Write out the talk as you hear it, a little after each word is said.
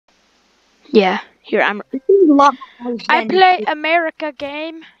Yeah, here I'm. This is a lot more I than play America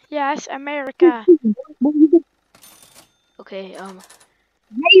game. Yes, America. Okay.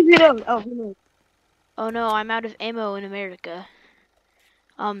 Oh no, I'm out of ammo in America.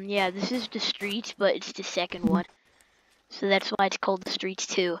 Yeah, this is the streets, but it's the second one, so that's why it's called the streets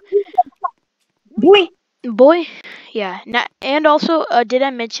too. Boy, Boy, yeah. And also, did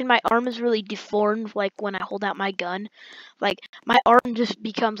I mention my arm is really deformed? Like when I hold out my gun, like my arm just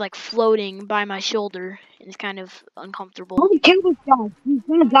becomes like floating by my shoulder, and it's kind of uncomfortable. only kill this guy. He's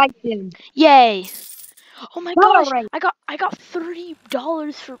gonna die soon. Yay! Oh my Not gosh, alright. I got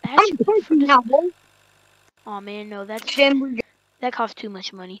 $30 for I'm actually for pushing this. now, boy. Oh man, no, Tim, that costs too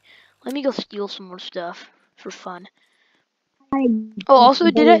much money. Let me go steal some more stuff for fun. Oh, Also,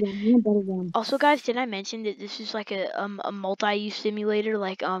 Also, guys, did I mention that this is like a multi-use simulator?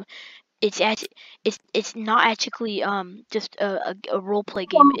 Like it's not actually just a role play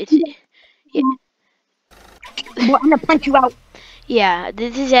game. Yeah, I'm gonna punch you out. yeah.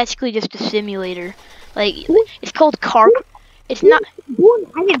 This is actually just a simulator. Like it's called car. It's not. Boy,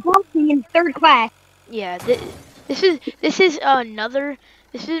 I get boxing in 3rd class. Yeah. This is another.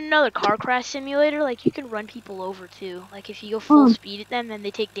 This is another car crash simulator. Like you can run people over too. Like if you go full speed at them, then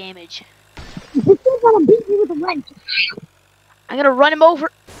they take damage. This is gonna beat me with a wrench. I'm gonna run him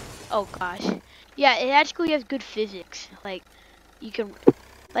over. Oh gosh. Yeah, it actually has good physics. Like you can,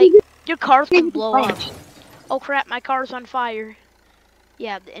 like your cars can blow up. Oh crap, my car's on fire.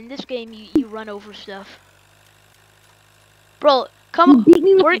 Yeah, in this game you run over stuff. Bro, come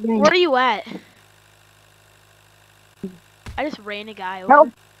where are you at? I just ran a guy over. Help.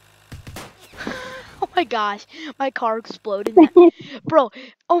 Oh my gosh, my car exploded. Bro,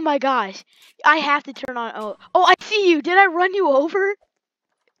 oh my gosh. I have to turn on oh I see you. Did I run you over?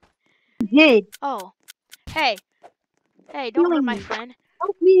 Did. Oh. Hey. Hey, don't hurt my friend.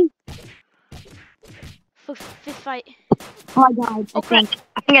 Help me. Fist fight. Oh, I died. Oh, I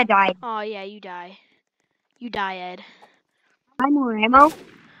think I died. Oh yeah, you die. You die, Ed. I more ammo.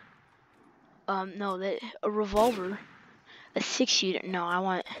 No, a revolver, a 6-shooter. No, I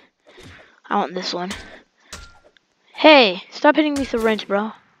want this one. Hey, stop hitting me with the wrench,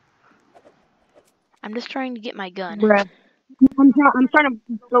 bro. I'm just trying to get my gun. Bruh. I'm trying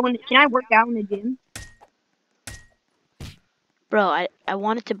to go in. Can I work out in the gym? Bro, I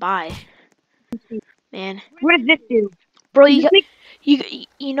wanted to buy. Man. What does this do? Bro,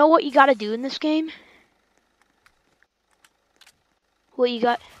 you know what you gotta do in this game? What you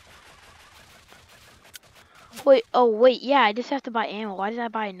got? Wait, oh wait, yeah, I just have to buy ammo. Why did I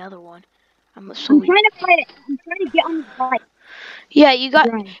buy another one? I'm trying to get on the bike. Yeah, you got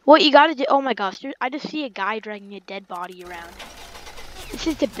what you gotta do. Oh my gosh, I just see a guy dragging a dead body around. This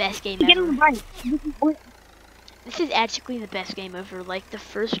is the best game Get on ever. the bike. This is actually the best game ever. Like the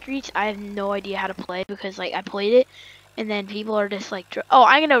first Streets, I have no idea how to play because like I played it, and then people are just like, "Oh,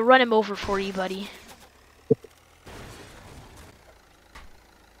 I'm gonna run him over for you, buddy."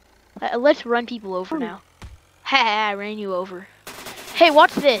 Let's run people over now. Ha! I ran you over. Hey,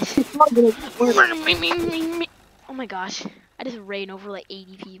 watch this. Oh my gosh, I just ran over like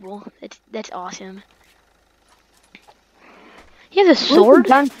 80 people. That's awesome. He has a sword,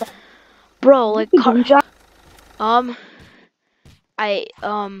 bro. Like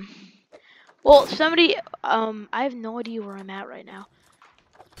well, somebody, I have no idea where I'm at right now.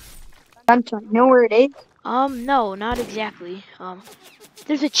 Know where it is? No, not exactly.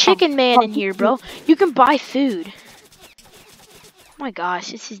 There's a chicken man in here, bro. You can buy food. Oh my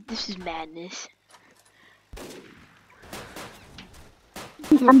gosh, this is madness.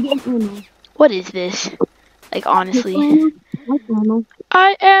 I'm getting ammo. What is this? Like honestly,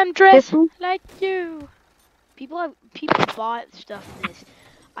 I am dressed like you. People bought stuff in this.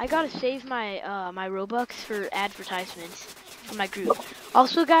 I gotta save my my Robux for advertisements for my group.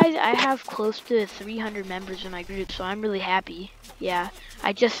 Also, guys, I have close to 300 members in my group, so I'm really happy. Yeah,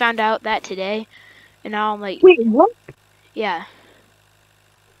 I just found out that today, and now I'm like, wait, what? Yeah.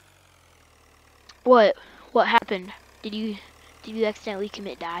 What happened? Did you accidentally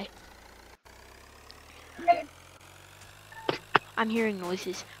commit die? I'm hearing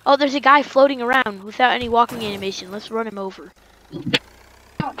noises. Oh, there's a guy floating around without any walking animation. Let's run him over.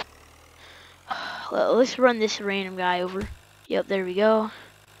 Let's run this random guy over. Yep, there we go.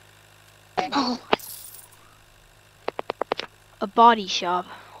 A body shop.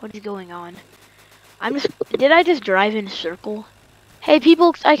 What is going on? Did I just drive in a circle? Hey,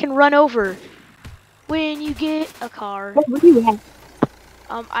 people, I can run over. When you get a car. What are you at?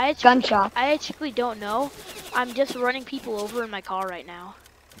 I actually don't know. I'm just running people over in my car right now.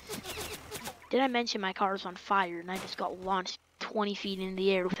 Did I mention my car is on fire and I just got launched 20 feet in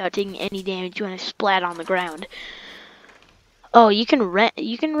the air without taking any damage when I splat on the ground. Oh, you can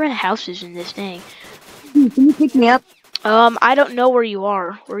rent houses in this thing. Dude, can you pick me up? I don't know where you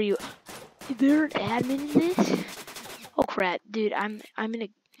are. Where are you? Is there an admin in this? Oh crap, dude, I'm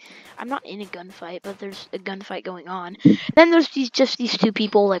not in a gunfight, but there's a gunfight going on. Then there's just these two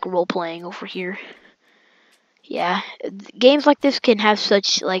people like role playing over here. Yeah, games like this can have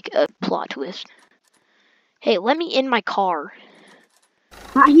such like a plot twist. Hey, let me in my car.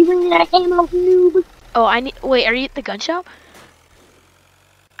 He ran out of ammo, noob. Oh, wait, are you at the gun shop?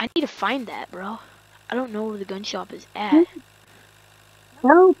 I need to find that, bro. I don't know where the gun shop is at.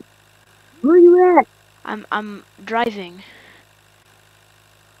 Help! Where are you at? I'm driving.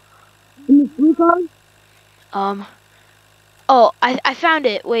 In this blue car? Oh, I found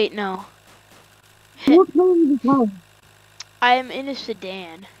it. Wait, no. What color is the car? I am in a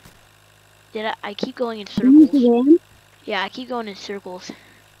sedan. I keep going in In a circles. sedan? Yeah, I keep going in circles.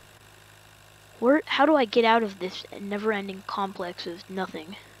 How do I get out of this never-ending complex of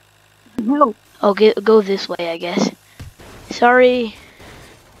nothing? Help! Oh, go this way, I guess. Sorry,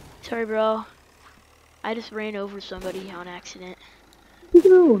 bro. I just ran over somebody on accident.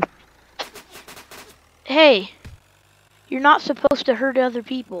 No. Hey, you're not supposed to hurt other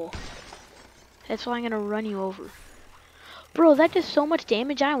people. That's why I'm gonna run you over. Bro, that does so much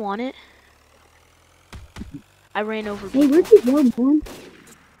damage, I want it. I ran over people. Hey, where'd you go, man?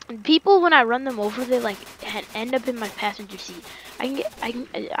 People, when I run them over, they like end up in my passenger seat.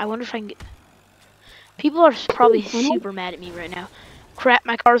 I wonder if I can get... People are probably super mad at me right now. Crap,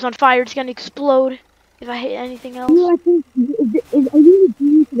 my car's on fire. It's gonna explode if I hit anything else. Yeah, I think, are you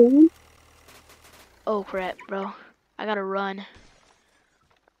in the sedan? Oh crap, bro. I gotta run.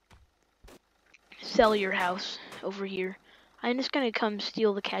 Sell your house over here. I'm just gonna come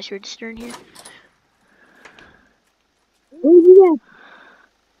steal the cash register in here. Where are you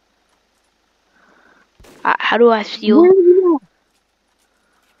at? How do I steal? Where are you at?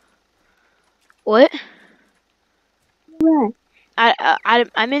 What? Where at?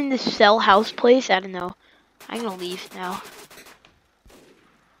 I'm in this sell house place. I don't know. I'm gonna leave now.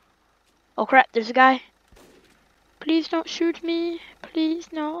 Oh crap, there's a guy. Please don't shoot me.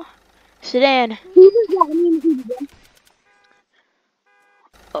 Please, no. Sedan. Who was that? I mean, who was that?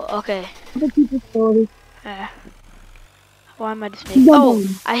 Oh, okay. Other people's stories. Why am I just making... Oh,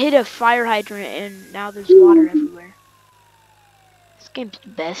 I hit a fire hydrant and now there's water everywhere. This game's the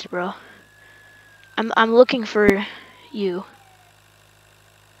best, bro. I'm looking for you.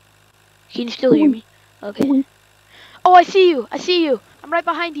 Can you still hear me? Okay. Oh, I see you. I see you. I'm right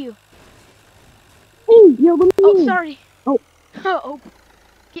behind you. Hey, yo, let me Oh, sorry. Oh. Oh,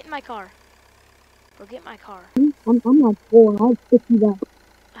 get in my car. Bro, get in my car. I'm not poor. I have 50 bucks.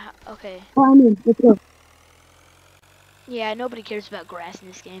 Okay. Oh, I'm in. Let's go. Yeah, nobody cares about grass in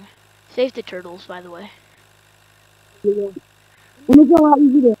this game. Save the turtles, by the way. Yeah. And it's a lot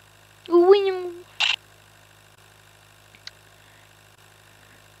easier.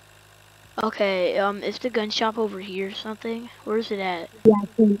 Okay, is the gun shop over here or something? Where is it at? Yeah, I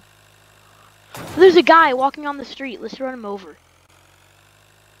think. There's a guy walking on the street. Let's run him over.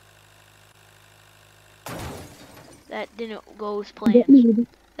 That didn't go as planned.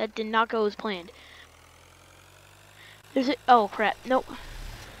 That did not go as planned. There's a... Oh, crap. Nope.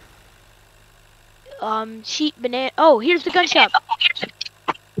 Sheep, banana... Oh, here's the gun shop.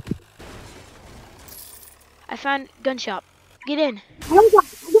 I found gun shop. Get in. I got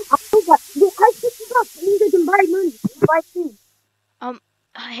 50 bucks. It means I can buy money. Buy things.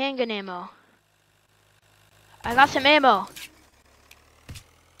 Handgun ammo. I got some ammo.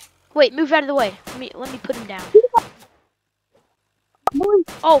 Wait, move out of the way. Let me put him down.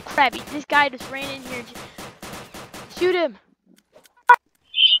 Oh crap! This guy just ran in here. Shoot him!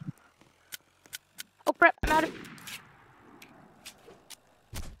 Oh crap! I'm out of.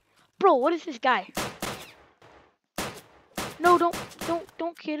 Bro, what is this guy? No, don't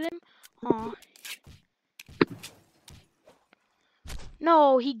kill him. Aw.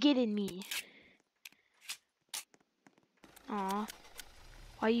 No, he getting me. Aw.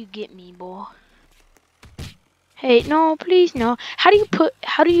 Why you get me, boy? Hey, no, please, no. How do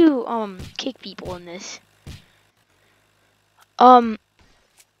you kick people in this? I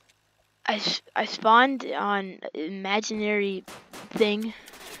spawned on imaginary thing.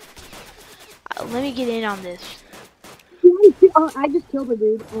 Let me get in on this. I just killed a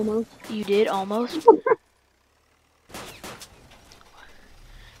dude, almost. You did, almost?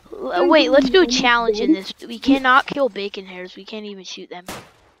 Wait, let's do a challenge in this. We cannot kill bacon hairs. We can't even shoot them.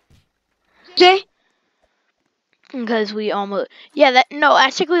 Jay? Because we almost, yeah, that, no,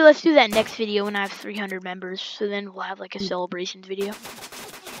 actually, let's do that next video when I have 300 members. So then we'll have like a celebrations video.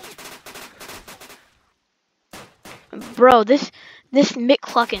 Bro, this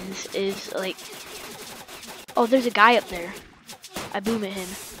McCluckins is like, oh, there's a guy up there. I boom at him.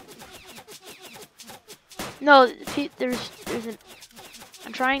 No, there's an,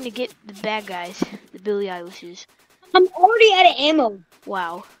 I'm trying to get the bad guys, the Billie Eilishes. I'm already out of ammo.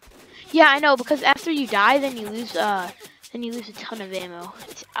 Wow. Yeah, I know, because after you die, then you lose a ton of ammo.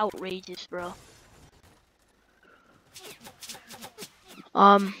 It's outrageous, bro.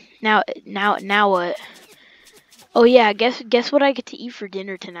 Now what? Oh yeah, guess what I get to eat for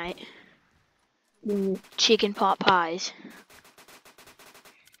dinner tonight? Chicken pot pies.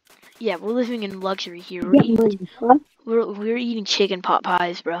 Yeah, we're living in luxury here. We're eating chicken pot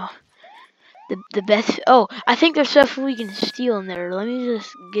pies, bro. The best. Oh, I think there's stuff we can steal in there. Let me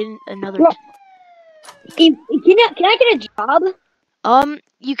just get another. Bro, can I get a job?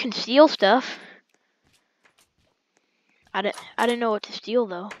 You can steal stuff. I didn't know what to steal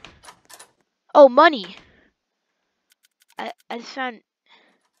though. Oh, money. I just found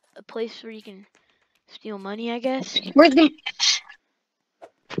a place where you can steal money, I guess. Where's the?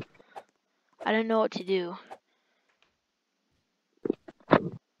 I don't know what to do.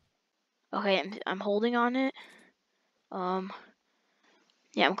 Okay, I'm holding on it.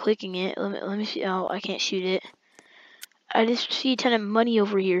 Yeah, I'm clicking it. Let me see. Oh, I can't shoot it. I just see a ton of money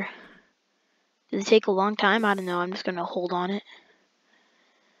over here. Does it take a long time? I don't know. I'm just gonna hold on it.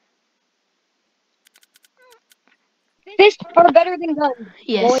 Fists are better than guns.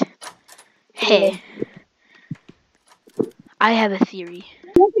 Yes. Boy. Hey. I have a theory.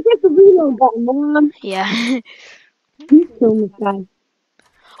 You have to get the reload button, Mom. Yeah. You kill this guy.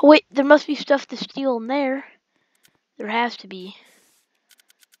 Oh, wait, there must be stuff to steal in there. There has to be.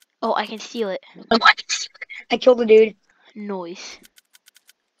 Oh, I can steal it. I killed the dude. Noise.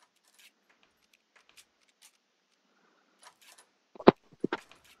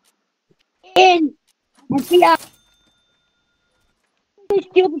 And FBI.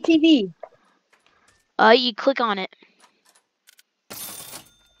 Steal the TV. You click on it.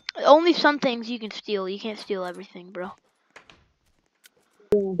 Only some things you can steal. You can't steal everything, bro.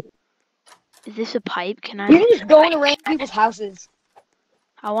 Yeah. Is this a pipe? Can I? You're just going around people's houses.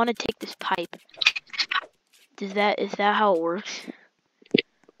 I want to take this pipe. Is that how it works?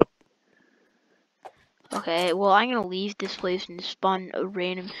 Okay, well, I'm gonna leave this place and spawn a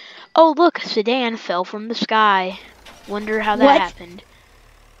random. Oh, look, a sedan fell from the sky. Wonder how that happened.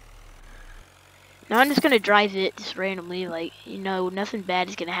 Now I'm just gonna drive it just randomly, like, you know, nothing bad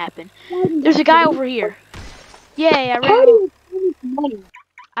is gonna happen. There's a guy over here. Yay, I ran.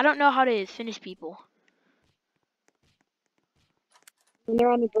 I don't know how to finish people. When they're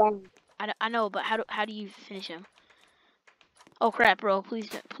on the ground. I know, but how do you finish him? Oh crap, bro! Please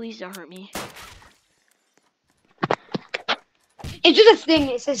don't hurt me. It's just a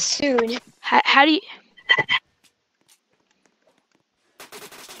thing. It says soon. How do you?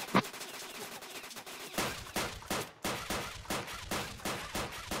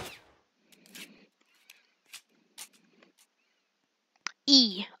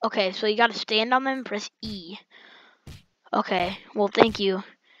 E. Okay, so you gotta stand on them and press E. Okay, well, thank you.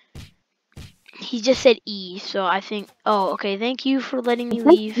 He just said E, so I think. Oh, okay. Thank you for letting me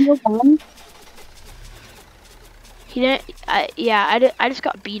leave. He didn't. I just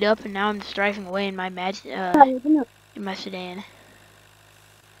got beat up, and now I'm just driving away in my in my sedan.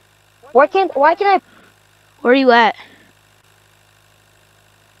 Why can I? Where are you at?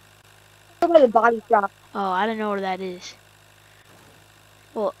 By the body shop. Oh, I don't know where that is.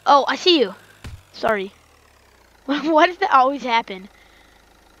 Well, oh, I see you. Sorry. Why does that always happen?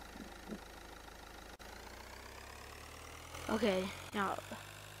 Okay, now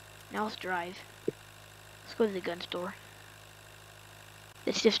let's drive. Let's go to the gun store.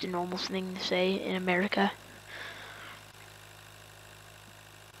 It's just a normal thing to say in America.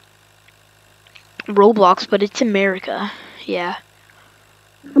 Roblox, but it's America. Yeah.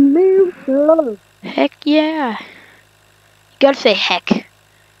 America. Heck yeah. You gotta say heck.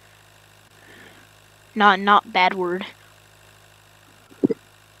 Not bad word.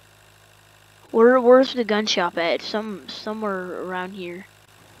 Where's the gun shop at? Somewhere around here.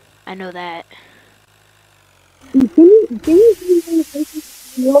 I know that.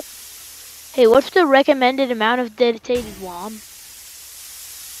 Hey, what's the recommended amount of dedicated WOM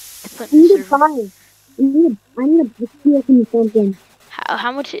to put in the server? I need a steal from something.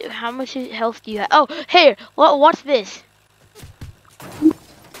 How much health do you have? Oh, here, what's this?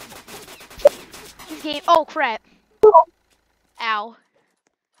 This game. Oh crap! Ow!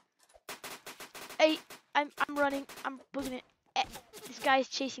 Hey, I'm running. I'm booking it. Eh, this guy is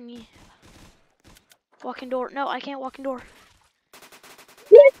chasing me. Walk in door. No, I can't walk in door.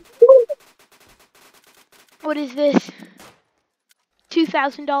 What is this?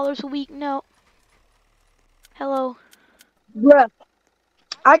 $2,000 a week? No. Hello. Bruh,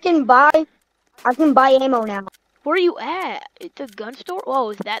 I can buy ammo now. Where are you at? At the gun store? Whoa,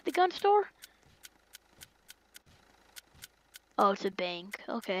 is that the gun store? Oh, it's a bank.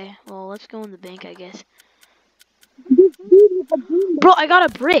 Okay, well, let's go in the bank, I guess. Bro, I got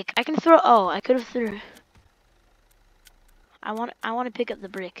a brick. I can throw. Oh, I could have threw. I want to pick up the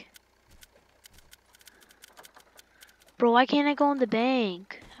brick. Bro, why can't I go in the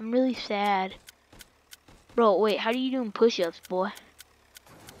bank? I'm really sad. Bro, wait, how do you doing push-ups, boy?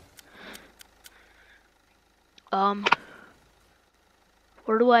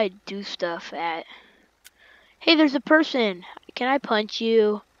 Where do I do stuff at? Hey, there's a person. Can I punch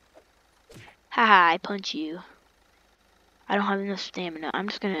you? Haha, I punch you. I don't have enough stamina. I'm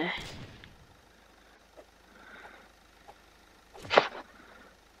just gonna...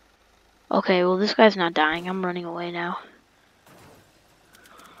 Okay, well, this guy's not dying. I'm running away now.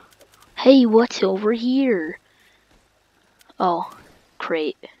 Hey, what's over here? Oh,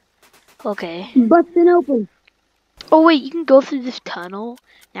 crate. Okay. Busting open. Oh, wait, you can go through this tunnel?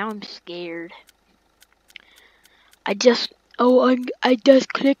 Now I'm scared. I just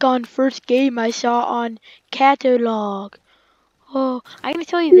click on first game I saw on catalog. Oh, I'm gonna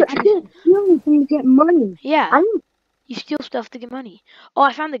tell you Dude, the I truth. can't steal anything to get money. Yeah, you steal stuff to get money. Oh,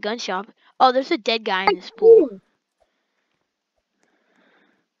 I found the gun shop. Oh, there's a dead guy in this I pool. steal.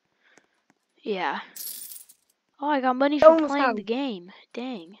 Yeah. Oh, I got money for Almost playing out. the game.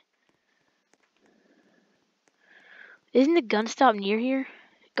 Dang. Isn't the gun stop near here?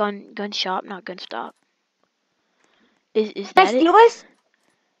 Gun shop, not gun stop. Is Can I that it? steal this?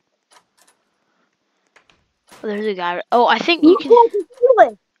 Oh, there's a guy. Oh, I think you Look, can. I can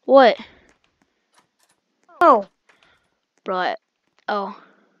steal it. What? Oh, Bro, oh.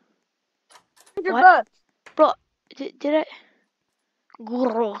 100 What? bucks. Bro, did I?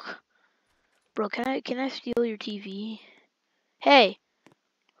 Bro, can I steal your TV? Hey,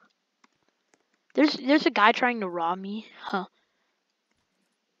 there's a guy trying to rob me. Huh.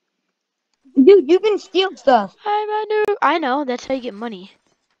 Dude, you can steal stuff. I'm a noob. I know, that's how you get money.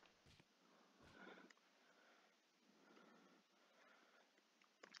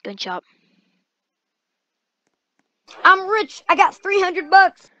 Gun shop. I'm rich. I got 300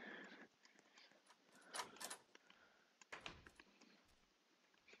 bucks.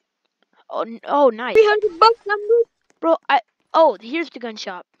 Oh, nice. 300 bucks, I'm rich. Bro, oh, here's the gun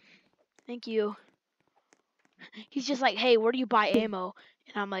shop. Thank you. He's just like, hey, where do you buy ammo?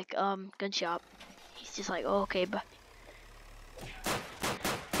 And I'm like, gun shop. He's just like, oh, okay, but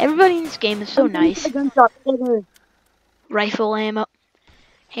everybody in this game is so nice. Gun shop together. Rifle ammo,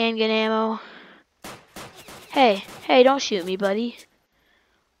 handgun ammo. Hey, don't shoot me, buddy.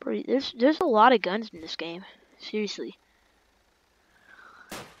 Bro, there's a lot of guns in this game. Seriously.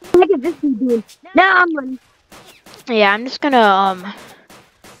 Look at this dude doing. Now I'm running. Yeah, I'm just gonna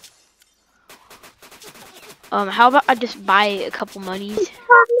how about I just buy a couple monies?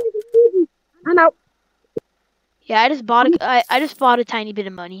 I'm out. Yeah, I just bought a tiny bit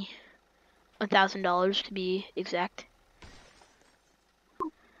of money. $1,000 to be exact.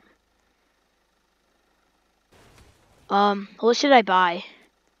 What should I buy?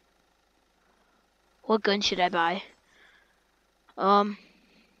 What gun should I buy? How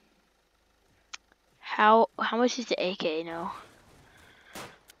much is the AK now?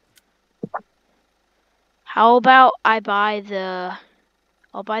 How about I'll buy the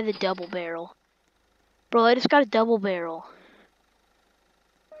double barrel. Bro, I just got a double barrel.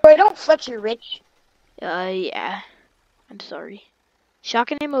 Bro, don't flex, you're rich. Yeah. I'm sorry.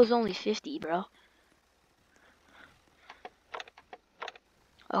 Shotgun ammo is only 50, bro.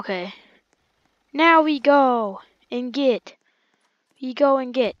 Okay. Now we go and get. We go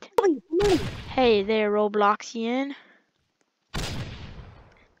and get. Hey there, Robloxian.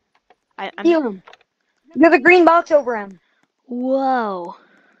 Steal him. There's a green box over him. Whoa.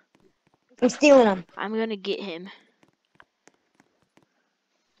 I'm stealing him. I'm gonna get him.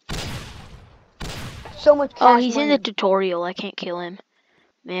 So much cash Oh, he's money. in the tutorial. I can't kill him.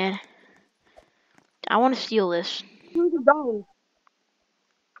 Man. I want to steal this. $200.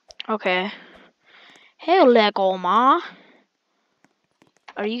 Okay. Hey, Lego Ma.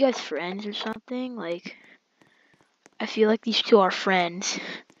 Are you guys friends or something? Like, I feel like these two are friends.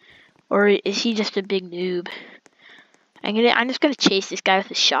 Or is he just a big noob? I'm just gonna chase this guy with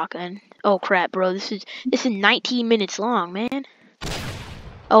a shotgun. Oh crap, bro. This is 19 minutes long, man.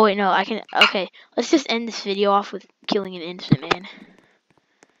 Oh wait, no, I can. Okay, let's just end this video off with killing an innocent man.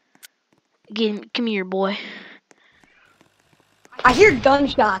 Come here, boy. I hear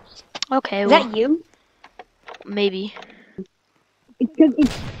gunshots. Okay, Is well, that you? maybe.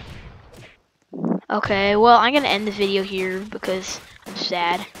 It's Okay, well, I'm gonna end the video here because I'm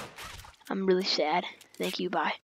sad. I'm really sad. Thank you, bye.